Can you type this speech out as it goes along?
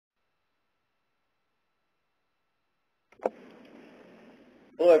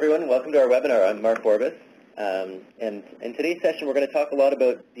Hello everyone, welcome to our webinar. I'm Mark Orbis, and in today's session we're going to talk a lot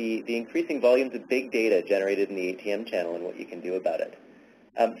about the increasing volumes of big data generated in the ATM channel and what you can do about it.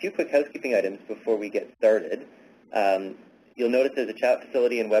 A few quick housekeeping items before we get started. You'll notice there's a chat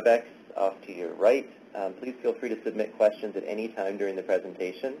facility in WebEx off to your right. Please feel free to submit questions at any time during the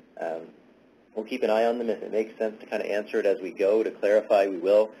presentation. We'll keep an eye on them. If it makes sense to kind of answer it as we go, to clarify, we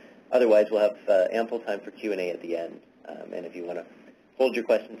will. Otherwise, we'll have ample time for Q&A at the end. And if you want to hold your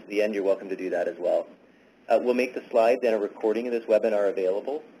questions to the end, you're welcome to do that as well. We'll make the slides and a recording of this webinar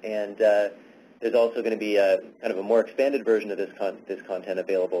available, and there's also going to be a kind of a more expanded version of this content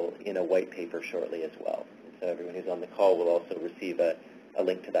available in a white paper shortly as well. So everyone who's on the call will also receive a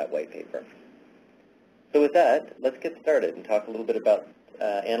link to that white paper. So with that, let's get started and talk a little bit about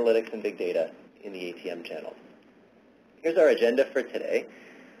analytics and big data in the ATM channel. Here's our agenda for today.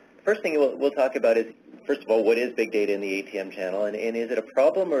 First thing we'll talk about is, first of all, what is big data in the ATM channel, and is it a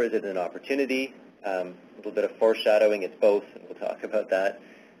problem or is it an opportunity? A little bit of foreshadowing, it's both, and we'll talk about that.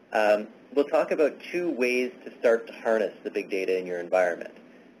 We'll talk about two ways to start to harness the big data in your environment,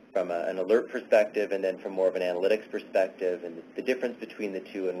 from an alert perspective and then from more of an analytics perspective, and the difference between the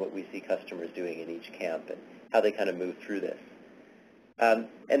two and what we see customers doing in each camp and how they kind of move through this.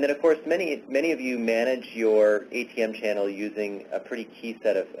 And then, of course, many of you manage your ATM channel using a pretty key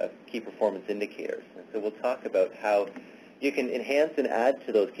set of key performance indicators. And so we'll talk about how you can enhance and add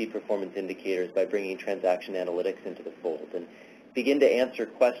to those key performance indicators by bringing transaction analytics into the fold and begin to answer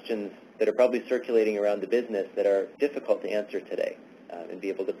questions that are probably circulating around the business that are difficult to answer today, and be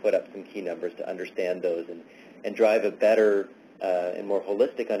able to put up some key numbers to understand those and drive a better and more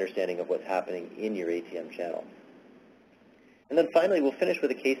holistic understanding of what's happening in your ATM channel. And then finally, we'll finish with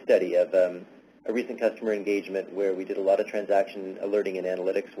a case study of a recent customer engagement where we did a lot of transaction alerting and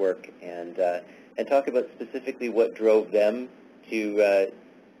analytics work, and talk about specifically what drove them to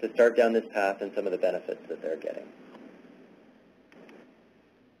start down this path and some of the benefits that they're getting.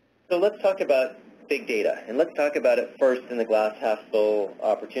 So let's talk about big data, and let's talk about it first in the glass half full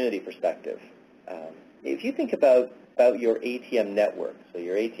opportunity perspective. If you think about your ATM network, so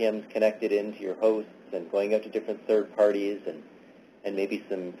your ATM's connected into your hosts and going out to different third parties and maybe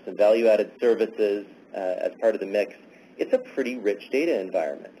some value-added services as part of the mix, it's a pretty rich data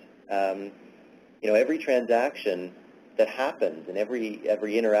environment. Every transaction that happens and every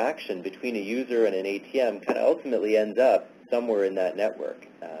interaction between a user and an ATM kind of ultimately ends up somewhere in that network,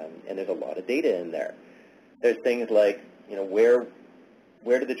 and there's a lot of data in there. There's things like, where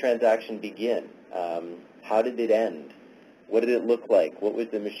did the transaction begin? How did it end? What did it look like? What was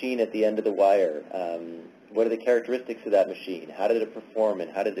the machine at the end of the wire? What are the characteristics of that machine? How did it perform and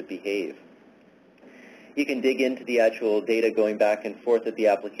how did it behave? You can dig into the actual data going back and forth at the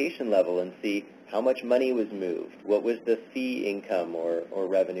application level and see how much money was moved. What was the fee income or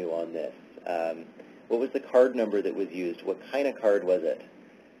revenue on this? What was the card number that was used? What kind of card was it?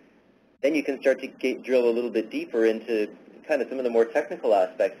 Then you can start to drill a little bit deeper into kind of some of the more technical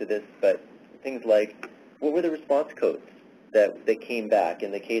aspects of this, but things like, what were the response codes that came back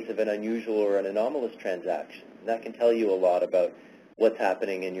in the case of an unusual or an anomalous transaction? And that can tell you a lot about what's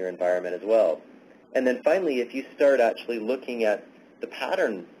happening in your environment as well. And then finally, if you start actually looking at the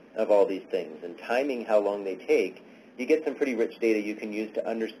pattern of all these things and timing how long they take, you get some pretty rich data you can use to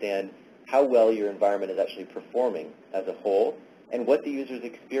understand how well your environment is actually performing as a whole and what the user's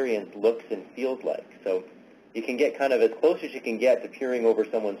experience looks and feels like. So you can get kind of as close as you can get to peering over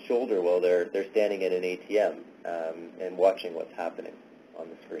someone's shoulder while they're standing at an ATM and watching what's happening on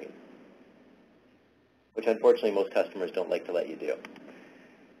the screen, which unfortunately most customers don't like to let you do.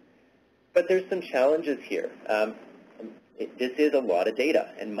 But there's some challenges here. This is a lot of data,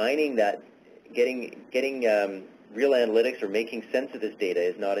 and mining that, getting real analytics or making sense of this data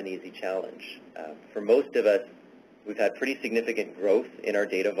is not an easy challenge. For most of us, we've had pretty significant growth in our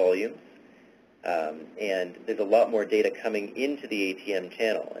data volumes. And there's a lot more data coming into the ATM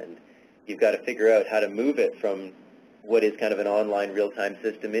channel, and you've got to figure out how to move it from what is kind of an online real-time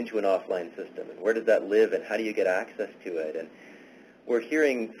system into an offline system, and where does that live, and how do you get access to it? And we're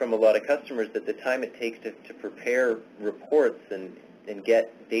hearing from a lot of customers that the time it takes to prepare reports and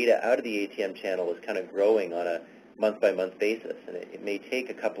get data out of the ATM channel is kind of growing on a month-by-month basis, and it may take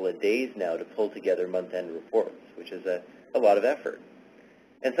a couple of days now to pull together month-end reports, which is a lot of effort.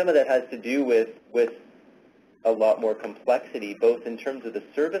 And some of that has to do with a lot more complexity, both in terms of the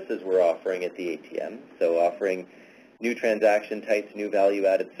services we're offering at the ATM, so offering new transaction types, new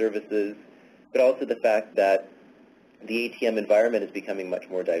value-added services, but also the fact that the ATM environment is becoming much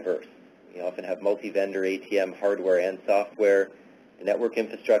more diverse. You often have multi-vendor ATM hardware and software. The network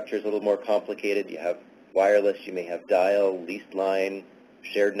infrastructure is a little more complicated. You have wireless, you may have dial, leased line,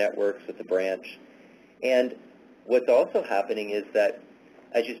 shared networks with the branch. And what's also happening is that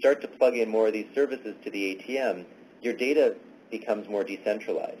as you start to plug in more of these services to the ATM, your data becomes more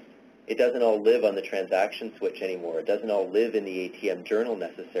decentralized. It doesn't all live on the transaction switch anymore. It doesn't all live in the ATM journal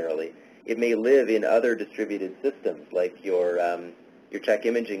necessarily. It may live in other distributed systems like your check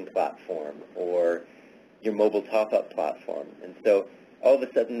imaging platform or your mobile top-up platform. And so all of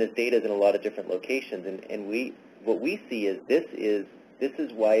a sudden this data is in a lot of different locations, and what we see is this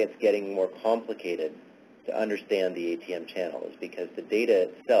is why it's getting more complicated to understand the ATM channel, is because the data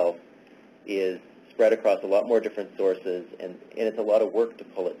itself is spread across a lot more different sources, and it's a lot of work to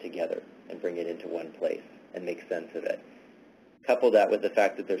pull it together and bring it into one place and make sense of it. Couple that with the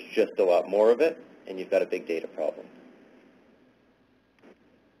fact that there's just a lot more of it, and you've got a big data problem.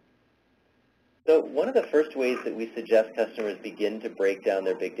 So one of the first ways that we suggest customers begin to break down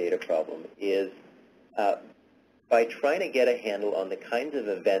their big data problem is by trying to get a handle on the kinds of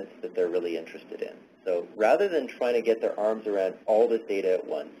events that they're really interested in. So rather than trying to get their arms around all this data at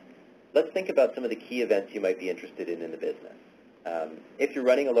once, let's think about some of the key events you might be interested in the business. If you're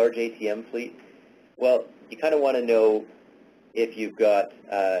running a large ATM fleet, well, you kind of want to know if you've got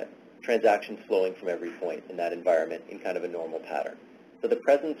transactions flowing from every point in that environment in kind of a normal pattern. So the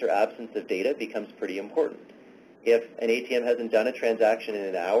presence or absence of data becomes pretty important. If an ATM hasn't done a transaction in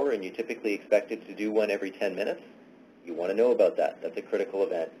an hour and you typically expect it to do one every 10 minutes, you want to know about that. That's a critical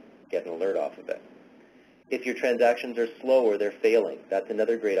event. Get an alert off of it. If your transactions are slow or they're failing, that's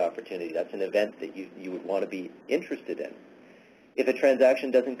another great opportunity. That's an event that you would want to be interested in. If a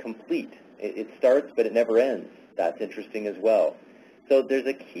transaction doesn't complete, it starts but it never ends, that's interesting as well. So there's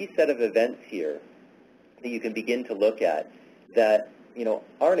a key set of events here that you can begin to look at that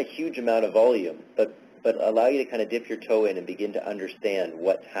aren't a huge amount of volume, but allow you to kind of dip your toe in and begin to understand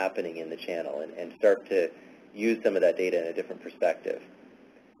what's happening in the channel and start to use some of that data in a different perspective.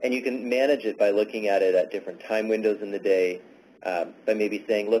 And you can manage it by looking at it at different time windows in the day, by maybe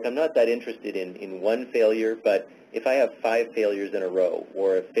saying, look, I'm not that interested in one failure, but if I have 5 failures in a row,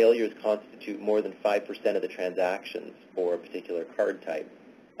 or if failures constitute more than 5% of the transactions for a particular card type,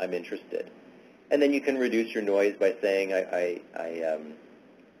 I'm interested. And then you can reduce your noise by saying, I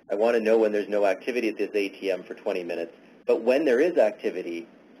want to know when there's no activity at this ATM for 20 minutes, but when there is activity,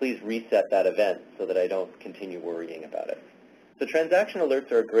 please reset that event so that I don't continue worrying about it. So transaction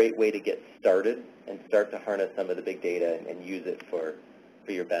alerts are a great way to get started and start to harness some of the big data and use it for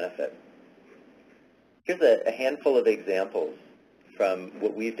your benefit. Here's a handful of examples from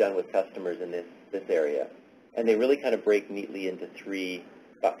what we've done with customers in this area, and they really kind of break neatly into 3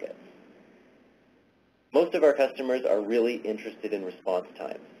 buckets. Most of our customers are really interested in response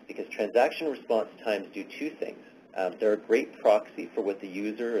times because transaction response times do 2 things. They're a great proxy for what the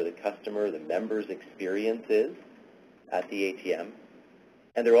user or the customer or the member's experience is at the ATM,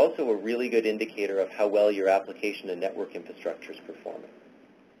 and they're also a really good indicator of how well your application and network infrastructure is performing,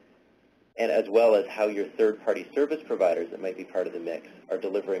 and as well as how your third-party service providers that might be part of the mix are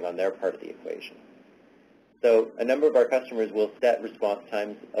delivering on their part of the equation. So a number of our customers will set response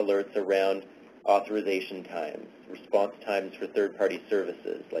times alerts around authorization times, response times for third-party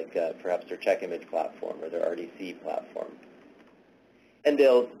services like perhaps their check image platform or their RDC platform. And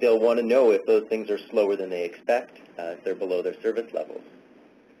they'll want to know if those things are slower than they expect, if they're below their service levels.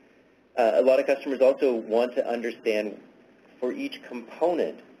 A lot of customers also want to understand for each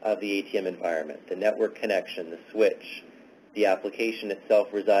component of the ATM environment, the network connection, the switch, the application itself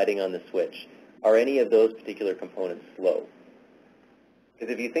residing on the switch, are any of those particular components slow?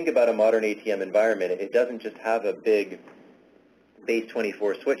 Because if you think about a modern ATM environment, it doesn't just have a big base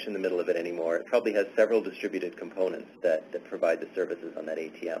 24 switch in the middle of it anymore. It probably has several distributed components that provide the services on that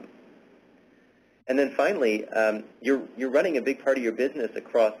ATM. And then finally, you're running a big part of your business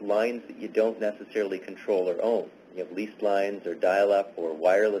across lines that you don't necessarily control or own. You have leased lines or dial-up or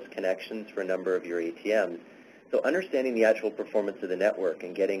wireless connections for a number of your ATMs. So understanding the actual performance of the network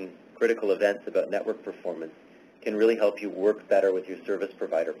and getting critical events about network performance can really help you work better with your service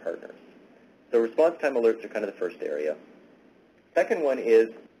provider partners. So response time alerts are kind of the first area. Second one is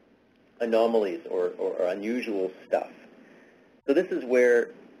anomalies or unusual stuff. So this is where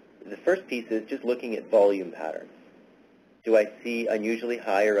the first piece is just looking at volume patterns. Do I see unusually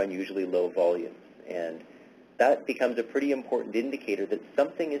high or unusually low volumes? And that becomes a pretty important indicator that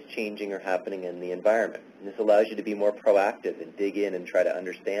something is changing or happening in the environment. And this allows you to be more proactive and dig in and try to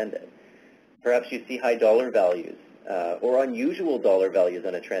understand it. Perhaps you see high dollar values or unusual dollar values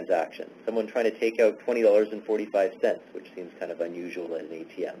on a transaction. Someone trying to take out $20.45, which seems kind of unusual at an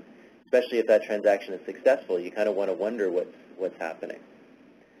ATM. Especially if that transaction is successful, you kind of want to wonder what's happening.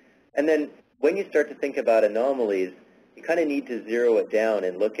 And then when you start to think about anomalies, you kind of need to zero it down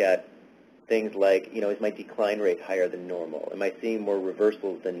and look at things like, is my decline rate higher than normal? Am I seeing more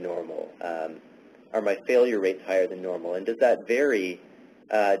reversals than normal? Are my failure rates higher than normal? And does that vary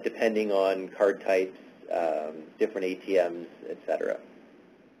depending on card types, different ATMs, et cetera?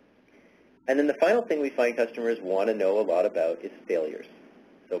 And then the final thing we find customers want to know a lot about is failures,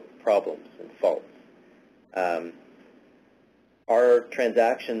 so problems and faults. Are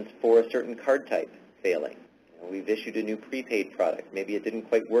transactions for a certain card type failing? We've issued a new prepaid product. Maybe it didn't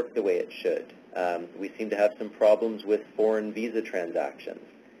quite work the way it should. We seem to have some problems with foreign Visa transactions.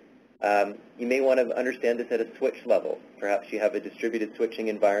 You may want to understand this at a switch level. Perhaps you have a distributed switching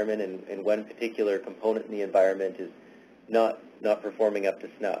environment and one particular component in the environment is not performing up to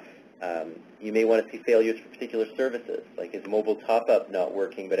snuff. You may want to see failures for particular services, like is mobile top-up not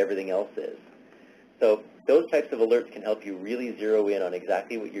working but everything else is. So those types of alerts can help you really zero in on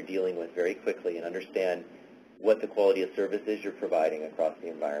exactly what you're dealing with very quickly and understand what the quality of service is you're providing across the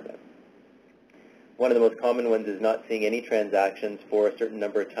environment. One of the most common ones is not seeing any transactions for a certain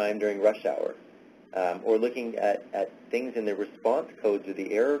number of time during rush hour, or looking at things in the response codes or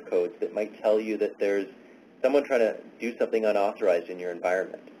the error codes that might tell you that there's someone trying to do something unauthorized in your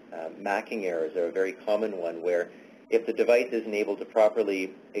environment. Macking errors are a very common one where if the device isn't able to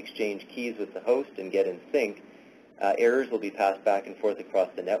properly exchange keys with the host and get in sync, errors will be passed back and forth across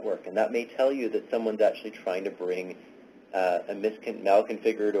the network, and that may tell you that someone's actually trying to bring a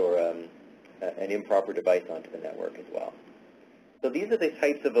malconfigured or an improper device onto the network as well. So these are the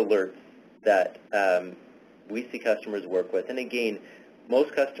types of alerts that we see customers work with, and again,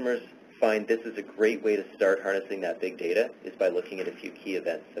 most customers find this is a great way to start harnessing that big data is by looking at a few key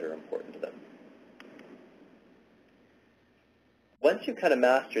events that are important to them. Once you've kind of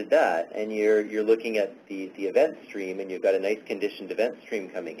mastered that and you're looking at the event stream and you've got a nice conditioned event stream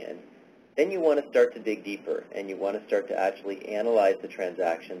coming in, then you want to start to dig deeper and you want to start to actually analyze the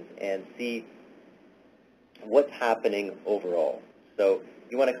transactions and see what's happening overall. So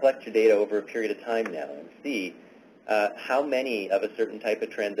you want to collect your data over a period of time now and see how many of a certain type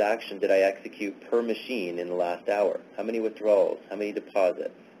of transaction did I execute per machine in the last hour? How many withdrawals? How many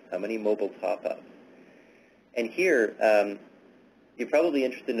deposits? How many mobile top-ups? And here, you're probably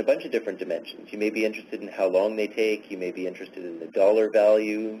interested in a bunch of different dimensions. You may be interested in how long they take. You may be interested in the dollar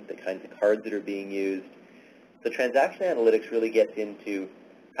value, the kinds of cards that are being used. So transaction analytics really gets into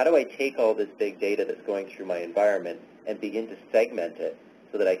how do I take all this big data that's going through my environment and begin to segment it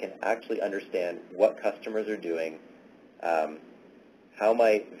so that I can actually understand what customers are doing, how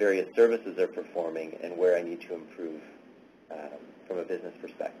my various services are performing, and where I need to improve from a business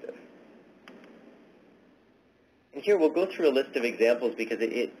perspective. And here we'll go through a list of examples because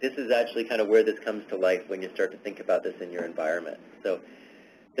this is actually kind of where this comes to life when you start to think about this in your environment. So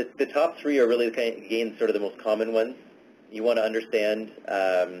the top three are really, again, sort of the most common ones. You want to understand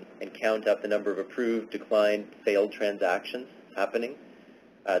and count up the number of approved, declined, failed transactions happening.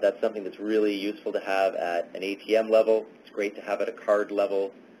 That's something that's really useful to have at an ATM level. It's great to have at a card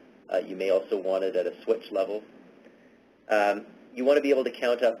level. You may also want it at a switch level. You want to be able to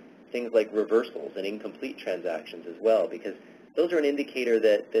count up things like reversals and incomplete transactions as well, because those are an indicator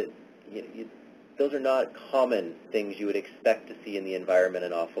that those are not common things you would expect to see in the environment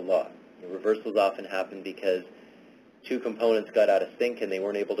an awful lot. Reversals often happen because two components got out of sync and they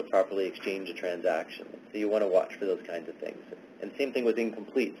weren't able to properly exchange a transaction. So you want to watch for those kinds of things. And same thing with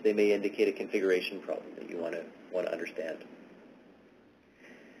incompletes. They may indicate a configuration problem that you want to understand.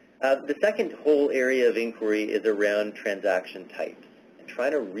 The second whole area of inquiry is around transaction types, and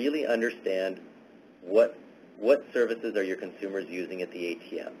trying to really understand what services are your consumers using at the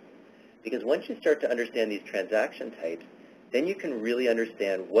ATM. Because once you start to understand these transaction types, then you can really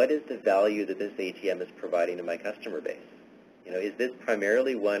understand what is the value that this ATM is providing to my customer base. Is this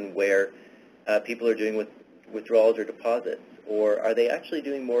primarily one where people are doing withdrawals or deposits, or are they actually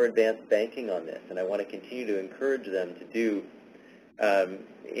doing more advanced banking on this? And I want to continue to encourage them to do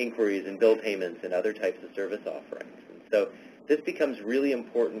inquiries and bill payments and other types of service offerings. And so this becomes really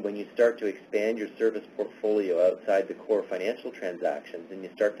important when you start to expand your service portfolio outside the core financial transactions and you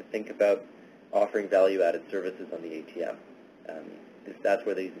start to think about offering value-added services on the ATM. That's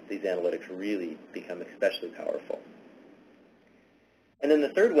where these analytics really become especially powerful. And then the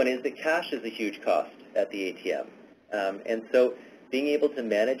third one is that cash is a huge cost at the ATM. And so being able to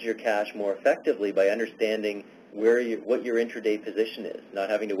manage your cash more effectively by understanding what your intraday position is, not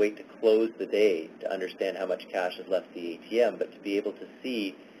having to wait to close the day to understand how much cash is left the ATM, but to be able to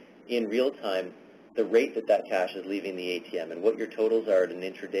see in real time the rate that cash is leaving the ATM and what your totals are at an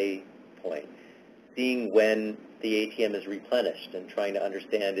intraday point. Seeing when the ATM is replenished and trying to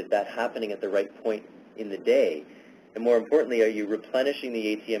understand, is that happening at the right point in the day? And more importantly, are you replenishing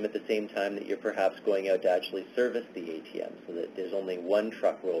the ATM at the same time that you're perhaps going out to actually service the ATM, so that there's only one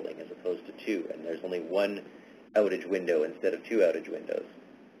truck rolling as opposed to two, and there's only one outage window instead of two outage windows?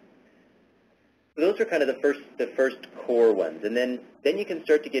 So those are kind of the first core ones. And then you can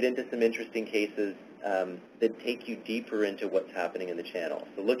start to get into some interesting cases that take you deeper into what's happening in the channel.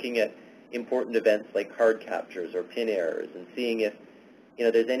 So looking at important events like card captures or PIN errors and seeing if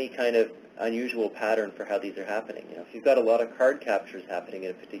there's any kind of unusual pattern for how these are happening. If you've got a lot of card captures happening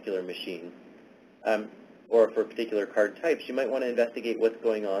in a particular machine or for particular card types, you might want to investigate what's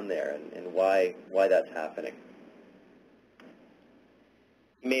going on there and why that's happening.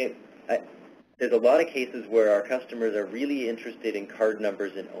 There's a lot of cases where our customers are really interested in card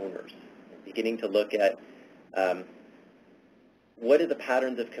numbers and owners, beginning to look at what are the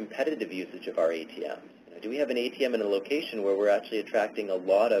patterns of competitive usage of our ATMs. Do we have an ATM in a location where we're actually attracting a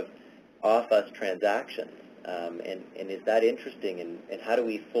lot of off-us transactions? And is that interesting? And how do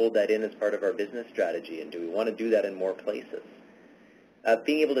we fold that in as part of our business strategy? And do we want to do that in more places?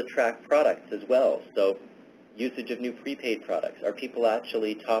 Being able to track products as well. So usage of new prepaid products. Are people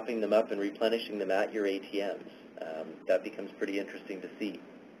actually topping them up and replenishing them at your ATMs? That becomes pretty interesting to see.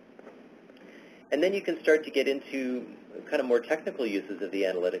 And then you can start to get into kind of more technical uses of the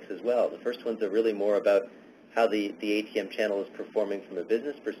analytics as well. The first ones are really more about how the ATM channel is performing from a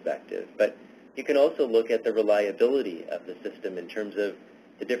business perspective. But you can also look at the reliability of the system in terms of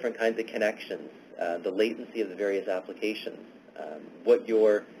the different kinds of connections, the latency of the various applications, what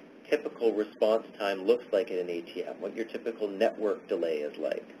your typical response time looks like at an ATM, what your typical network delay is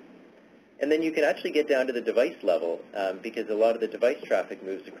like. And then you can actually get down to the device level because a lot of the device traffic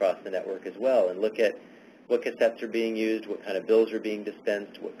moves across the network as well, and look at what cassettes are being used, what kind of bills are being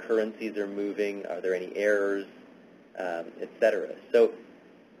dispensed, what currencies are moving, are there any errors, etc. So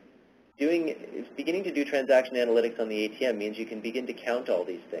beginning to do transaction analytics on the ATM means you can begin to count all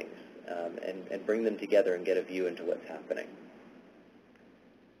these things and bring them together and get a view into what's happening.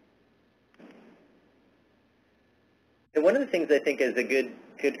 And one of the things I think is a good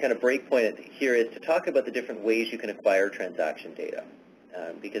kind of break point here is to talk about the different ways you can acquire transaction data.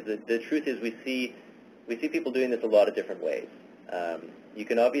 Because the truth is we see people doing this a lot of different ways. You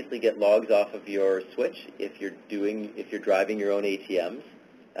can obviously get logs off of your switch if you're driving your own ATMs.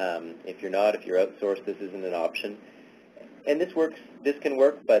 If you're not, if you're outsourced, this isn't an option. And this can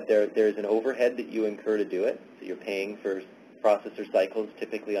work, but there's an overhead that you incur to do it. So you're paying for processor cycles,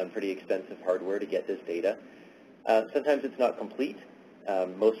 typically on pretty expensive hardware, to get this data. Sometimes it's not complete.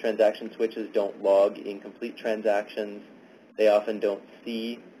 Most transaction switches don't log incomplete transactions. They often don't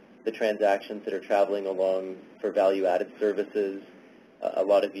see the transactions that are traveling along for value-added services. A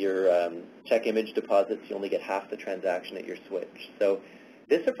lot of your check image deposits, you only get half the transaction at your switch. So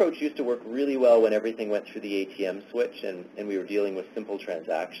this approach used to work really well when everything went through the ATM switch and we were dealing with simple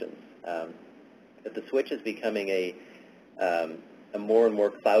transactions. But the switch is becoming a more and more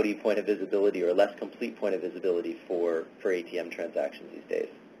cloudy point of visibility, or a less complete point of visibility for ATM transactions these days.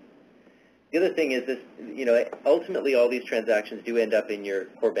 The other thing is this, ultimately all these transactions do end up in your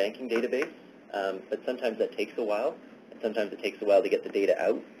core banking database, but sometimes that takes a while, and sometimes it takes a while to get the data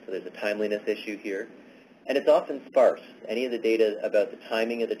out, so there's a timeliness issue here. And it's often sparse. Any of the data about the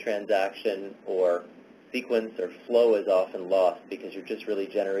timing of the transaction or sequence or flow is often lost because you're just really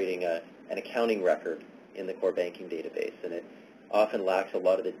generating an accounting record in the core banking database, and it often lacks a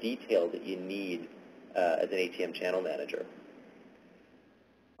lot of the detail that you need as an ATM channel manager.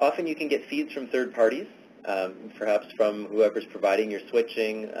 Often you can get feeds from third parties, perhaps from whoever's providing your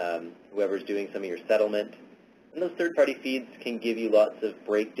switching, whoever's doing some of your settlement. And those third-party feeds can give you lots of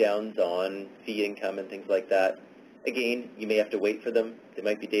breakdowns on fee income and things like that. Again, you may have to wait for them. They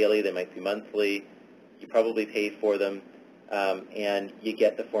might be daily, they might be monthly. You probably pay for them, and you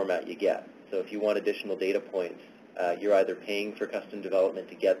get the format you get. So if you want additional data points, you're either paying for custom development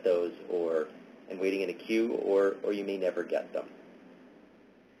to get those and waiting in a queue, or you may never get them.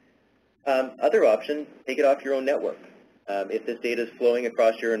 Other option, take it off your own network. If this data is flowing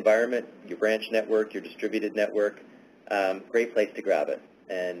across your environment, your branch network, your distributed network, great place to grab it.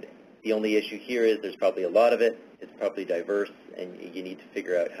 And the only issue here is there's probably a lot of it, it's probably diverse, and you need to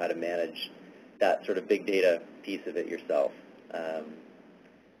figure out how to manage that sort of big data piece of it yourself.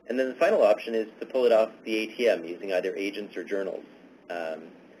 And then the final option is to pull it off the ATM using either agents or journals.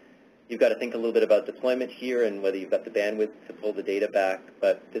 You've got to think a little bit about deployment here and whether you've got the bandwidth to pull the data back,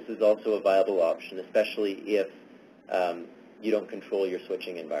 but this is also a viable option, especially if you don't control your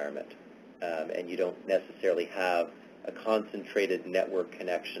switching environment and you don't necessarily have a concentrated network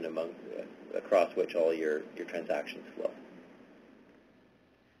connection across which all your transactions flow.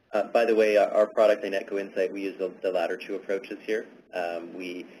 By the way, our product, INETCO Insight, we use the latter two approaches here.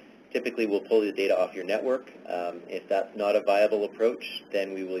 We typically will pull the data off your network. If that's not a viable approach,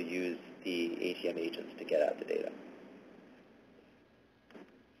 then we will use the ATM agents to get at the data.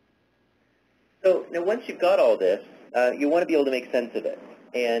 So now once you've got all this, you want to be able to make sense of it.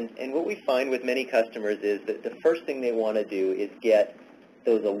 And what we find with many customers is that the first thing they want to do is get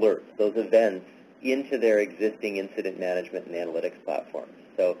those alerts, those events, into their existing incident management and analytics platforms.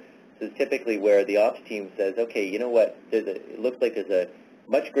 So this is typically where the ops team says, okay, you know what, it looks like there's a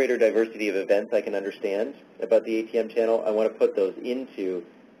much greater diversity of events I can understand about the ATM channel. I want to put those into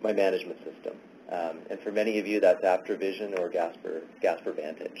my management system. And for many of you, that's AfterVision or Gasper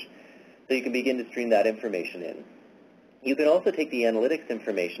Vantage. So you can begin to stream that information in. You can also take the analytics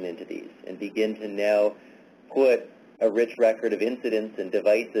information into these and begin to now put a rich record of incidents and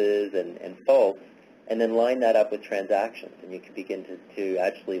devices and faults, and then line that up with transactions. And you can begin to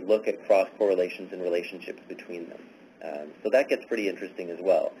actually look at cross-correlations and relationships between them. So that gets pretty interesting as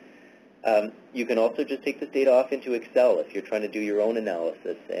well. You can also just take this data off into Excel if you're trying to do your own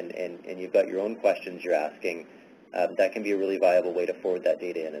analysis and you've got your own questions you're asking. That can be a really viable way to forward that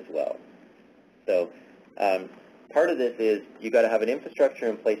data in as well. So part of this is you've got to have an infrastructure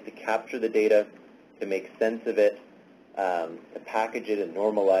in place to capture the data, to make sense of it, to package it and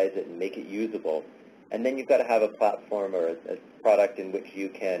normalize it and make it usable. And then you've got to have a platform or a product in which you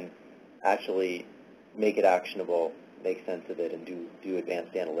can actually make it actionable, make sense of it, and do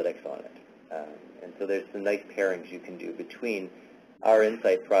advanced analytics on it. And so there's some nice pairings you can do between our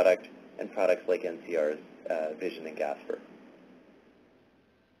Insight product and products like NCR's Vision and Gasper.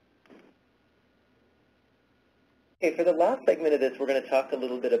 Okay, for the last segment of this, we're going to talk a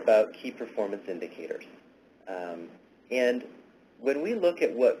little bit about key performance indicators. And when we look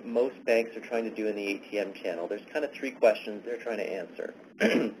at what most banks are trying to do in the ATM channel, there's kind of three questions they're trying to answer.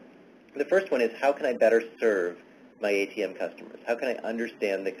 The first one is, how can I better serve my ATM customers? How can I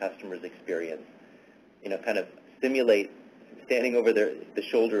understand the customer's experience? You know, kind of simulate standing over the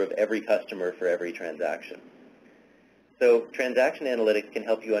shoulder of every customer for every transaction. So transaction analytics can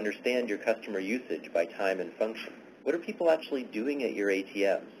help you understand your customer usage by time and function. What are people actually doing at your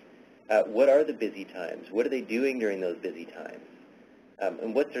ATMs? What are the busy times? What are they doing during those busy times?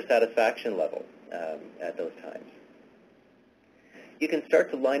 And what's their satisfaction level at those times? You can start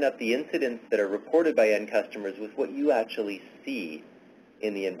to line up the incidents that are reported by end customers with what you actually see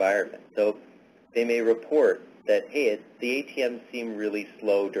in the environment. So they may report that, hey, the ATMs seem really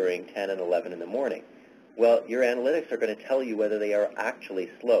slow during 10 and 11 in the morning. Well, your analytics are going to tell you whether they are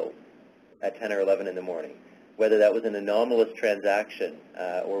actually slow at 10 or 11 in the morning, whether that was an anomalous transaction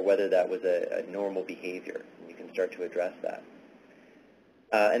or whether that was a normal behavior. And you can start to address that.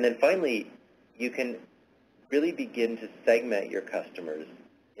 And then finally, you can really begin to segment your customers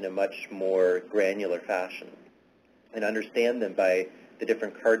in a much more granular fashion and understand them by the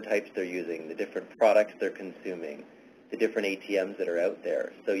different card types they're using, the different products they're consuming, the different ATMs that are out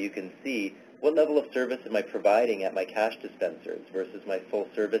there. So you can see what level of service am I providing at my cash dispensers versus my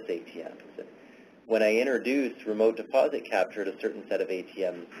full-service ATMs. And when I introduce remote deposit capture at a certain set of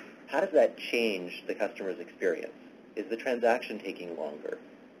ATMs, how does that change the customer's experience? Is the transaction taking longer?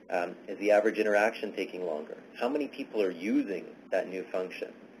 Is the average interaction taking longer? How many people are using that new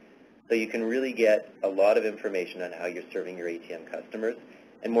function? So you can really get a lot of information on how you're serving your ATM customers.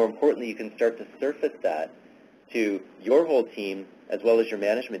 And more importantly, you can start to surface that to your whole team as well as your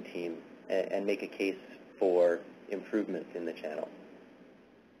management team and make a case for improvements in the channel.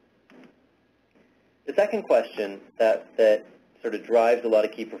 The second question that sort of drives a lot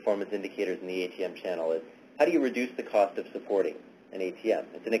of key performance indicators in the ATM channel is, how do you reduce the cost of supporting an ATM?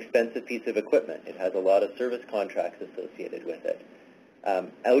 It's an expensive piece of equipment. It has a lot of service contracts associated with it.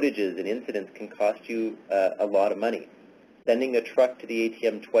 Outages and incidents can cost you a lot of money. Sending a truck to the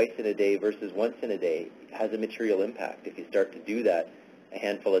ATM twice in a day versus once in a day has a material impact. If you start to do that a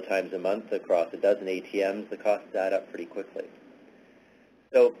handful of times a month across a dozen ATMs, the costs add up pretty quickly.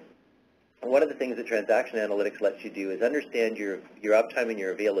 So one of the things that transaction analytics lets you do is understand your uptime and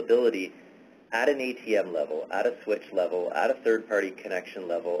your availability at an ATM level, at a switch level, at a third-party connection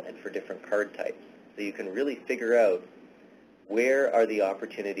level, and for different card types. So you can really figure out where are the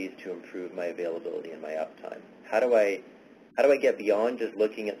opportunities to improve my availability and my uptime. How do I get beyond just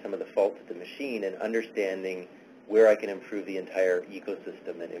looking at some of the faults of the machine and understanding where I can improve the entire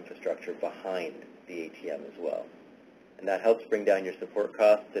ecosystem and infrastructure behind the ATM as well? And that helps bring down your support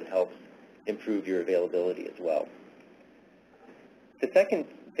costs and helps improve your availability as well. The second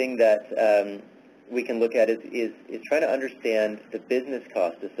thing that we can look at is trying to understand the business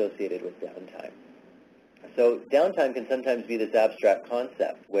cost associated with downtime. So downtime can sometimes be this abstract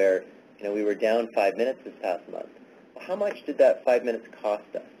concept where, we were down 5 minutes this past month. Well, how much did that 5 minutes cost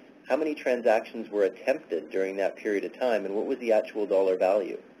us? How many transactions were attempted during that period of time, and what was the actual dollar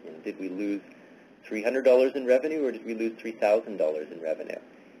value? Did we lose $300 in revenue, or did we lose $3,000 in revenue?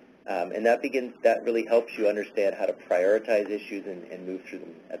 And that really helps you understand how to prioritize issues and move through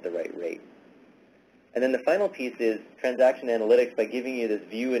them at the right rate. And then the final piece is transaction analytics. By giving you this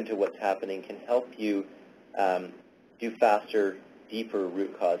view into what's happening, can help you do faster, deeper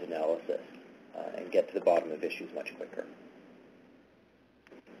root cause analysis and get to the bottom of issues much quicker.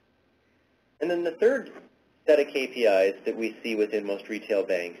 And then the third set of KPIs that we see within most retail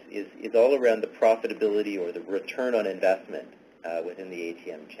banks is all around the profitability or the return on investment within the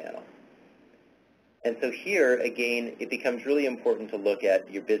ATM channel. And so here, again, it becomes really important to look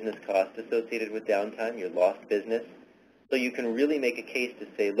at your business cost associated with downtime, your lost business, so you can really make a case to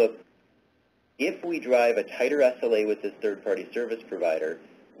say, look, if we drive a tighter SLA with this third-party service provider,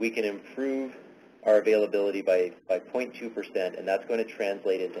 we can improve our availability by 0.2%, and that's going to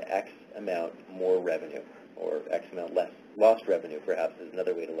translate into X amount more revenue, or X amount less lost revenue, perhaps, is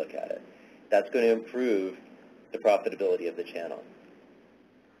another way to look at it. That's going to improve the profitability of the channel.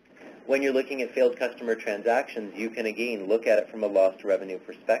 When you're looking at failed customer transactions, you can, again, look at it from a lost revenue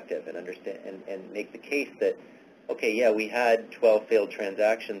perspective and understand and make the case that, okay, yeah, we had 12 failed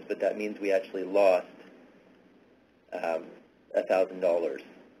transactions, but that means we actually lost $1,000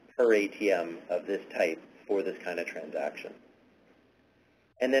 per ATM of this type for this kind of transaction.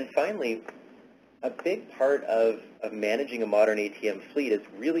 And then finally, a big part of managing a modern ATM fleet is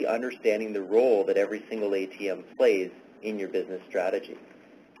really understanding the role that every single ATM plays in your business strategy.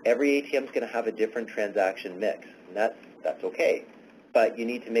 Every ATM is going to have a different transaction mix, and that's okay. But you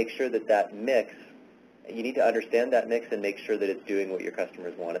need to make sure that that mix, you need to understand that mix and make sure that it's doing what your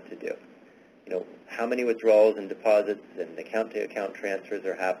customers want it to do. How many withdrawals and deposits and account-to-account transfers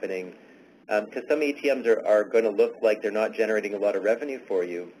are happening. Because some ATMs are going to look like they're not generating a lot of revenue for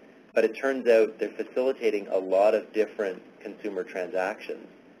you, but it turns out they're facilitating a lot of different consumer transactions,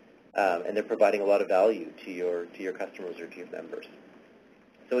 and they're providing a lot of value to your customers or to your members.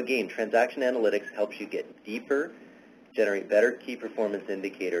 So again, transaction analytics helps you get deeper, generate better key performance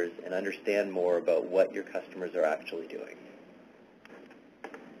indicators, and understand more about what your customers are actually doing.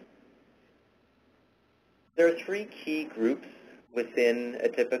 There are three key groups within a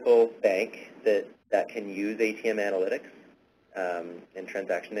typical bank that can use ATM analytics and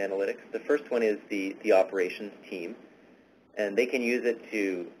transaction analytics. The first one is the operations team, and they can use it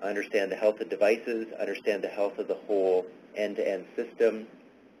to understand the health of devices, understand the health of the whole end-to-end system,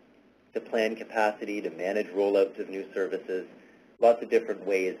 to plan capacity, to manage rollouts of new services, lots of different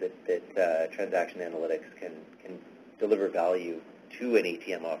ways that transaction analytics can deliver value to an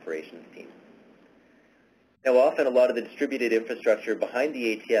ATM operations team. Now, often a lot of the distributed infrastructure behind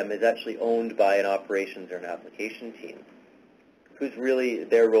the ATM is actually owned by an operations or an application team, whose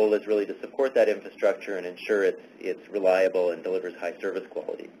their role is really to support that infrastructure and ensure it's reliable and delivers high service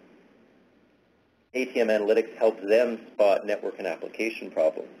quality. ATM analytics helps them spot network and application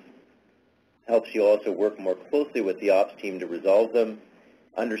problems. Helps you also work more closely with the ops team to resolve them,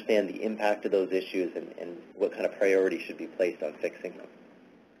 understand the impact of those issues, and what kind of priority should be placed on fixing them.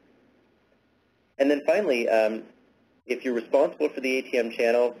 And then finally, if you're responsible for the ATM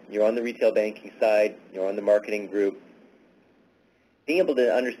channel, you're on the retail banking side, you're on the marketing group, being able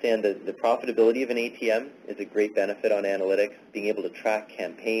to understand the profitability of an ATM is a great benefit on analytics. Being able to track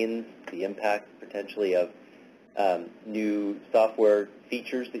campaigns, the impact potentially of new software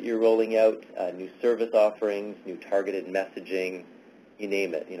features that you're rolling out, new service offerings, new targeted messaging, you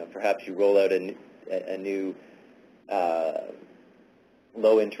name it. Perhaps you roll out a new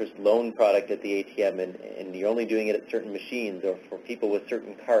low-interest loan product at the ATM, and you're only doing it at certain machines or for people with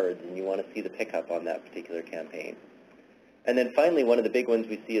certain cards, and you want to see the pickup on that particular campaign. And then finally, one of the big ones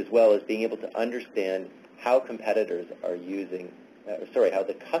we see as well is being able to understand how competitors are using, how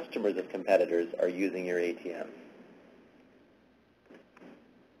the customers of competitors are using your ATM.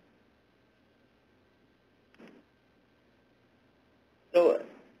 So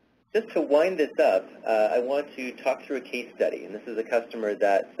just to wind this up, I want to talk through a case study, and this is a customer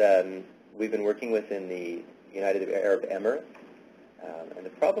that we've been working with in the United Arab Emirates. And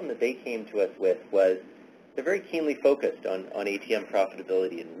the problem that they came to us with was they're very keenly focused on ATM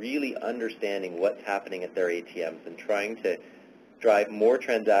profitability and really understanding what's happening at their ATMs and trying to drive more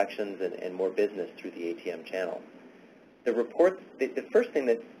transactions and more business through the ATM channel. The reports, the first thing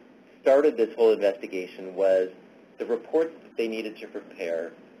that started this whole investigation was the reports that they needed to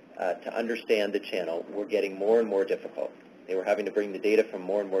prepare to understand the channel were getting more and more difficult. They were having to bring the data from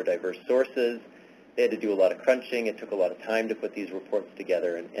more and more diverse sources. They had to do a lot of crunching. It took a lot of time to put these reports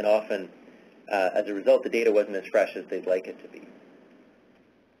together, and often, as a result, the data wasn't as fresh as they'd like it to be.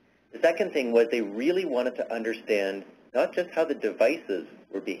 The second thing was they really wanted to understand not just how the devices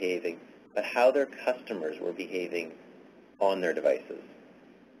were behaving, but how their customers were behaving on their devices.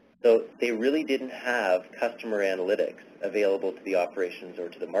 So they really didn't have customer analytics available to the operations or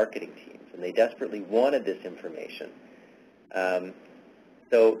to the marketing teams, and they desperately wanted this information.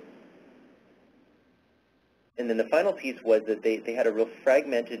 And then the final piece was that they had a real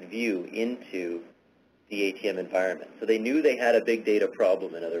fragmented view into the ATM environment. So they knew they had a big data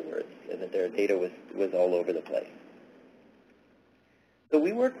problem, in other words, and that their data was all over the place. So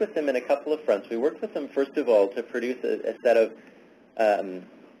we worked with them in a couple of fronts. We worked with them, first of all, to produce a set of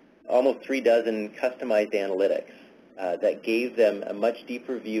almost 36 customized analytics that gave them a much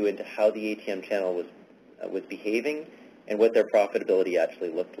deeper view into how the ATM channel was behaving and what their profitability actually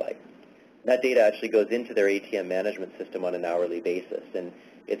looked like. That data actually goes into their ATM management system on an hourly basis, and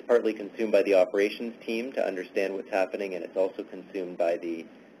it's partly consumed by the operations team to understand what's happening, and it's also consumed by the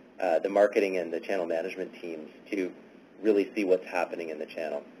marketing and the channel management teams to really see what's happening in the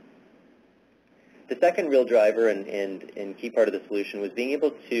channel. The second real driver and key part of the solution was being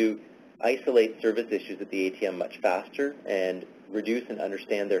able to isolate service issues at the ATM much faster and reduce and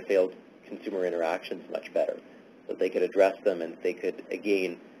understand their failed consumer interactions much better, so they could address them and they could,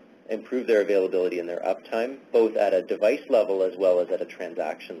 again, improve their availability and their uptime, both at a device level as well as at a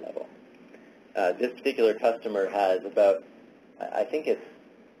transaction level. This particular customer has about, I think it's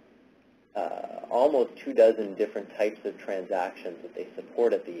almost 24 different types of transactions that they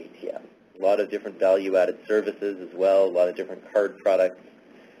support at the ATM. A lot of different value-added services as well, a lot of different card products.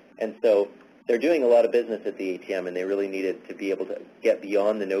 And so they're doing a lot of business at the ATM, and they really needed to be able to get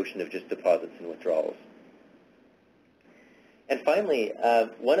beyond the notion of just deposits and withdrawals. And finally,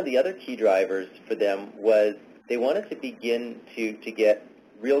 one of the other key drivers for them was they wanted to begin to get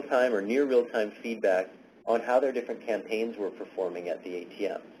real-time or near real-time feedback on how their different campaigns were performing at the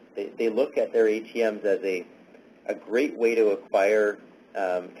ATMs. They look at their ATMs as a great way to acquire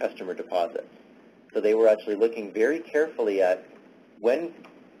customer deposits. So they were actually looking very carefully at when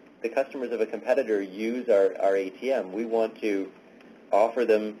the customers of a competitor use our ATM, we want to offer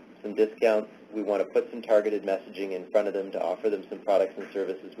them some discounts. We want to put some targeted messaging in front of them to offer them some products and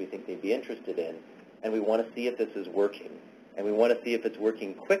services we think they'd be interested in. And we want to see if this is working. And we want to see if it's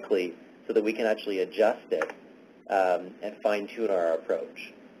working quickly so that we can actually adjust it and fine-tune our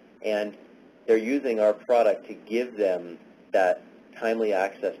approach. And they're using our product to give them that timely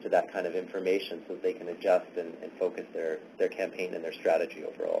access to that kind of information so that they can adjust and focus their campaign and their strategy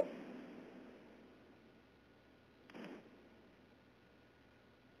overall.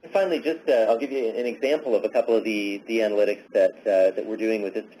 And finally, just I'll give you an example of a couple of the analytics that we're doing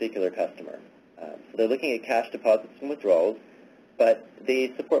with this particular customer. So they're looking at cash deposits and withdrawals, but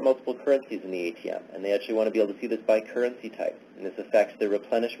they support multiple currencies in the ATM, and they actually want to be able to see this by currency type, and this affects their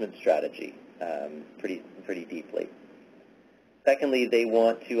replenishment strategy pretty deeply. Secondly, they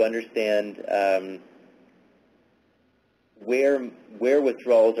want to understand where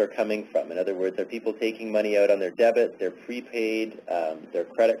withdrawals are coming from. In other words, are people taking money out on their debit, their prepaid, their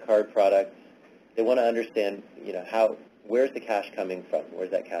credit card products? They want to understand, where's the cash coming from?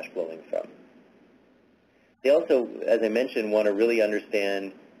 Where's that cash flowing from? They also, as I mentioned, want to really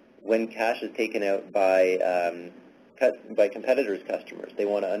understand when cash is taken out by competitors' customers. They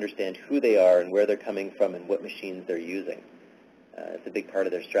want to understand who they are and where they're coming from and what machines they're using. It's a big part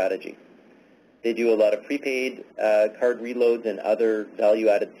of their strategy. They do a lot of prepaid card reloads and other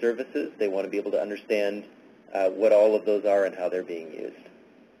value-added services. They want to be able to understand what all of those are and how they're being used.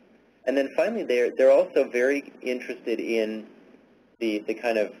 And then finally, they're also very interested in the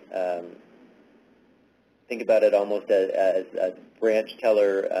kind of, think about it almost as branch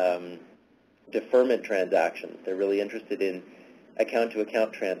teller deferment transactions. They're really interested in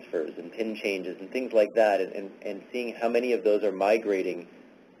account-to-account transfers and PIN changes and things like that, and seeing how many of those are migrating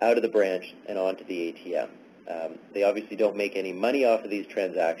out of the branch and onto the ATM. They obviously don't make any money off of these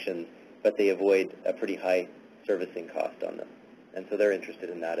transactions, but they avoid a pretty high servicing cost on them. And so they're interested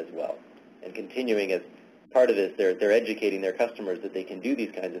in that as well. And continuing as part of this, they're educating their customers that they can do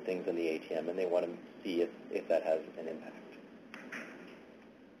these kinds of things on the ATM, and they want to see if that has an impact.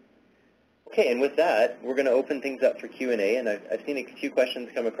 Okay, and with that, we're going to open things up for Q&A, and I've seen a few questions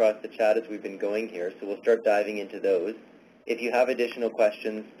come across the chat as we've been going here, so we'll start diving into those. If you have additional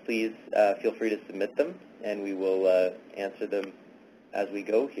questions, please feel free to submit them, and we will answer them as we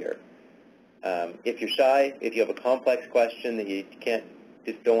go here. If you're shy, if you have a complex question that you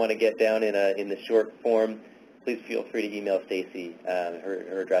just don't want to get down in the short form, please feel free to email Stacy.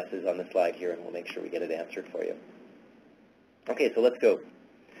 Her address is on the slide here, and we'll make sure we get it answered for you. Okay, so let's go.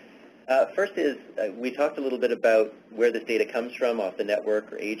 First is, we talked a little bit about where this data comes from, off the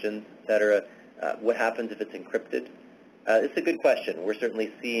network or agents, et cetera. What happens if it's encrypted? It's a good question. We're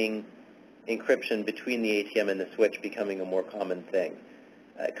certainly seeing encryption between the ATM and the switch becoming a more common thing.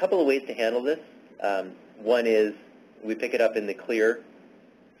 A couple of ways to handle this. One is we pick it up in the clear.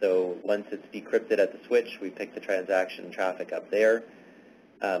 So once it's decrypted at the switch, we pick the transaction traffic up there.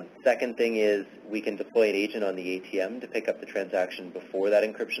 Second thing is we can deploy an agent on the ATM to pick up the transaction before that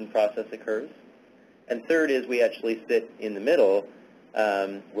encryption process occurs. And third is we actually sit in the middle.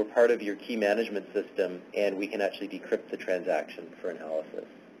 We're part of your key management system, and we can actually decrypt the transaction for analysis.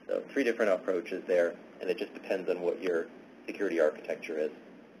 So 3 different approaches there, and it just depends on what your security architecture is.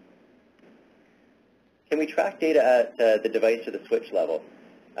 Can we track data at the device or the switch level?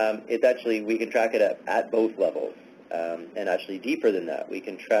 It's actually, we can track it at both levels, and actually deeper than that. We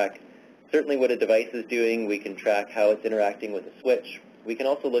can track certainly what a device is doing. We can track how it's interacting with a switch. We can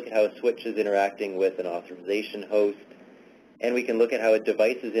also look at how a switch is interacting with an authorization host, and we can look at how a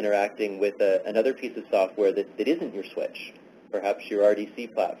device is interacting with another piece of software that isn't your switch, perhaps your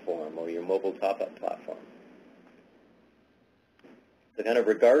RDC platform or your mobile top-up platform. So kind of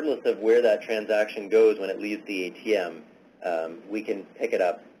regardless of where that transaction goes when it leaves the ATM, we can pick it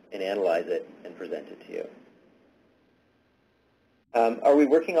up and analyze it and present it to you. Are we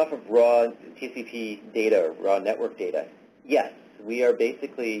working off of raw TCP data or raw network data? Yes, we are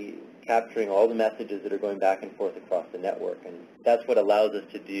basically capturing all the messages that are going back and forth across the network, and that's what allows us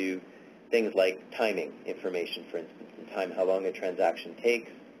to do things like timing information, for instance, and time how long a transaction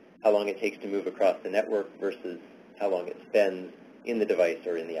takes, how long it takes to move across the network versus how long it spends in the device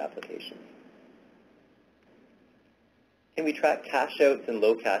or in the application. Can we track cache outs and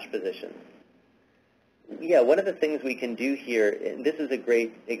low cache positions? Yeah, one of the things we can do here, and this is a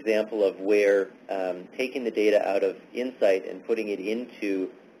great example of where taking the data out of Insight and putting it into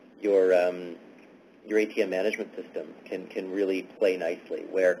your ATM management system can really play nicely,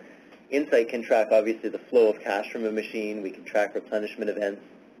 where Insight can track, obviously, the flow of cache from a machine. We can track replenishment events.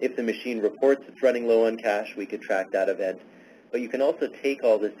 If the machine reports it's running low on cache, we could track that event. But you can also take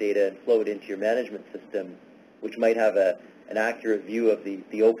all this data and flow it into your management system, which might have an accurate view of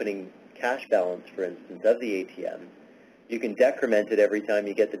the opening cache balance, for instance, of the ATM. You can decrement it every time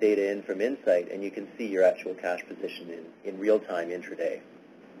you get the data in from Insight, and you can see your actual cache position in real time intraday.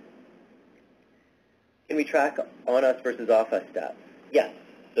 Can we track on-us versus off-us stats? Yes.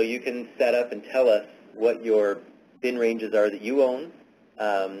 So you can set up and tell us what your bin ranges are that you own.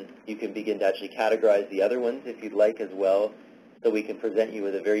 You can begin to actually categorize the other ones if you'd like as well, so we can present you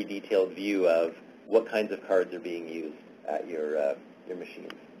with a very detailed view of what kinds of cards are being used at your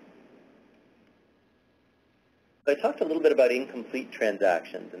machines. So I talked a little bit about incomplete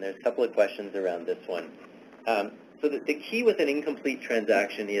transactions, and there's a couple of questions around this one. So the key with an incomplete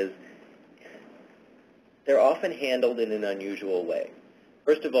transaction is they're often handled in an unusual way.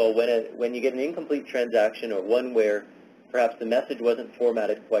 First of all, when you get an incomplete transaction or one where perhaps the message wasn't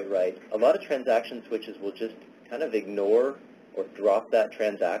formatted quite right, a lot of transaction switches will just kind of ignore or drop that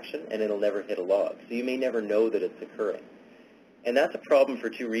transaction, and it'll never hit a log. So you may never know that it's occurring. And that's a problem for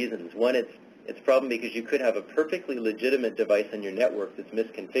 2 reasons. One, it's a problem because you could have a perfectly legitimate device on your network that's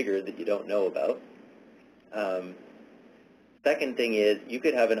misconfigured that you don't know about. Second thing is you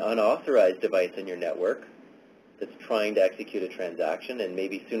could have an unauthorized device in your network that's trying to execute a transaction, and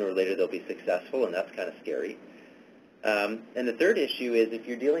maybe sooner or later they'll be successful, and that's kind of scary. And the third issue is if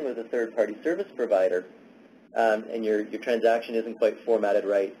you're dealing with a third-party service provider and your transaction isn't quite formatted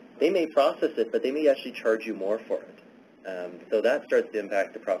right, they may process it, but they may actually charge you more for it. So that starts to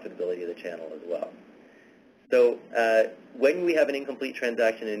impact the profitability of the channel as well. So when we have an incomplete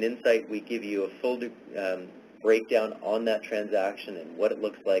transaction in Insight, we give you a full breakdown on that transaction and what it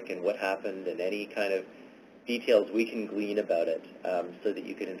looks like and what happened and any kind of details we can glean about it so that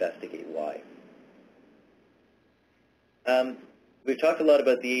you can investigate why. We've talked a lot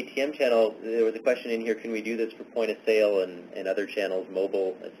about the ATM channel. There was a question in here, can we do this for point of sale and other channels,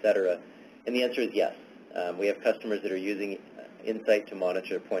 mobile, et cetera? And the answer is yes. We have customers that are using Insight to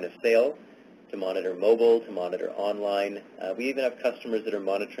monitor point of sale, to monitor mobile, to monitor online. We even have customers that are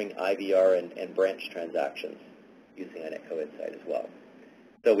monitoring IVR and branch transactions using INETCO Insight as well.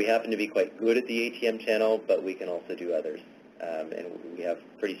 So we happen to be quite good at the ATM channel, but we can also do others. And we have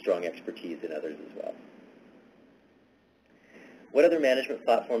pretty strong expertise in others as well. What other management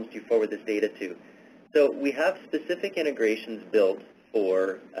platforms do you forward this data to? So we have specific integrations built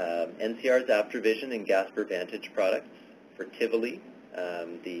for NCR's Aptravision and Gasper Vantage products, for Tivoli,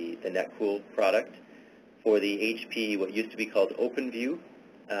 the NetCool product, for the HP, what used to be called OpenView,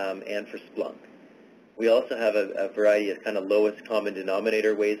 and for Splunk. We also have a variety of kind of lowest common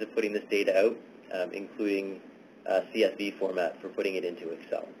denominator ways of putting this data out, including CSV format for putting it into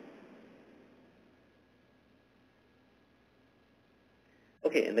Excel.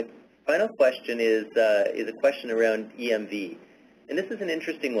 Okay, and the final question is a question around EMV. And this is an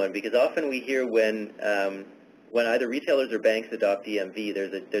interesting one because often we hear when either retailers or banks adopt EMV,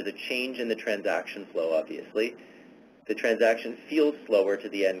 there's a change in the transaction flow, obviously. The transaction feels slower to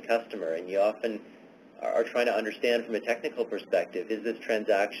the end customer, and you often are trying to understand from a technical perspective, is this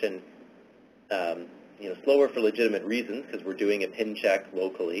transaction slower for legitimate reasons because we're doing a PIN check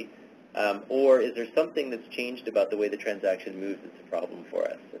locally, or is there something that's changed about the way the transaction moves that's a problem for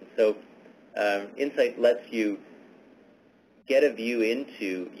us? And so Insight lets you get a view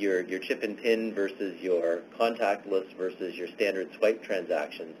into your chip and PIN versus your contactless versus your standard swipe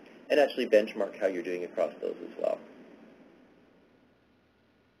transactions, and actually benchmark how you're doing across those as well.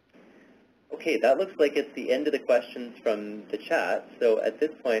 Okay, that looks like it's the end of the questions from the chat. So at this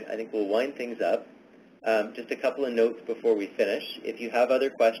point, I think we'll wind things up. Just a couple of notes before we finish. If you have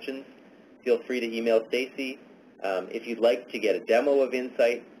other questions, feel free to email Stacy. If you'd like to get a demo of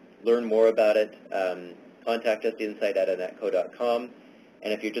Insight, learn more about it, contact us, insight@inetco.com.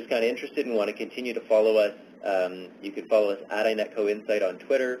 And if you're just kind of interested and want to continue to follow us, you can follow us at INETCO Insight on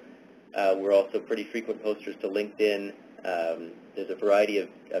Twitter. We're also pretty frequent posters to LinkedIn. There's a variety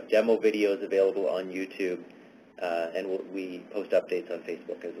of demo videos available on YouTube, and we post updates on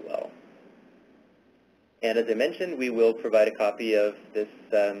Facebook as well. And as I mentioned, we will provide a copy of this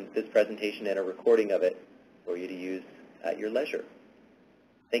presentation and a recording of it for you to use at your leisure.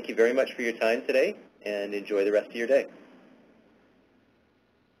 Thank you very much for your time today, and enjoy the rest of your day.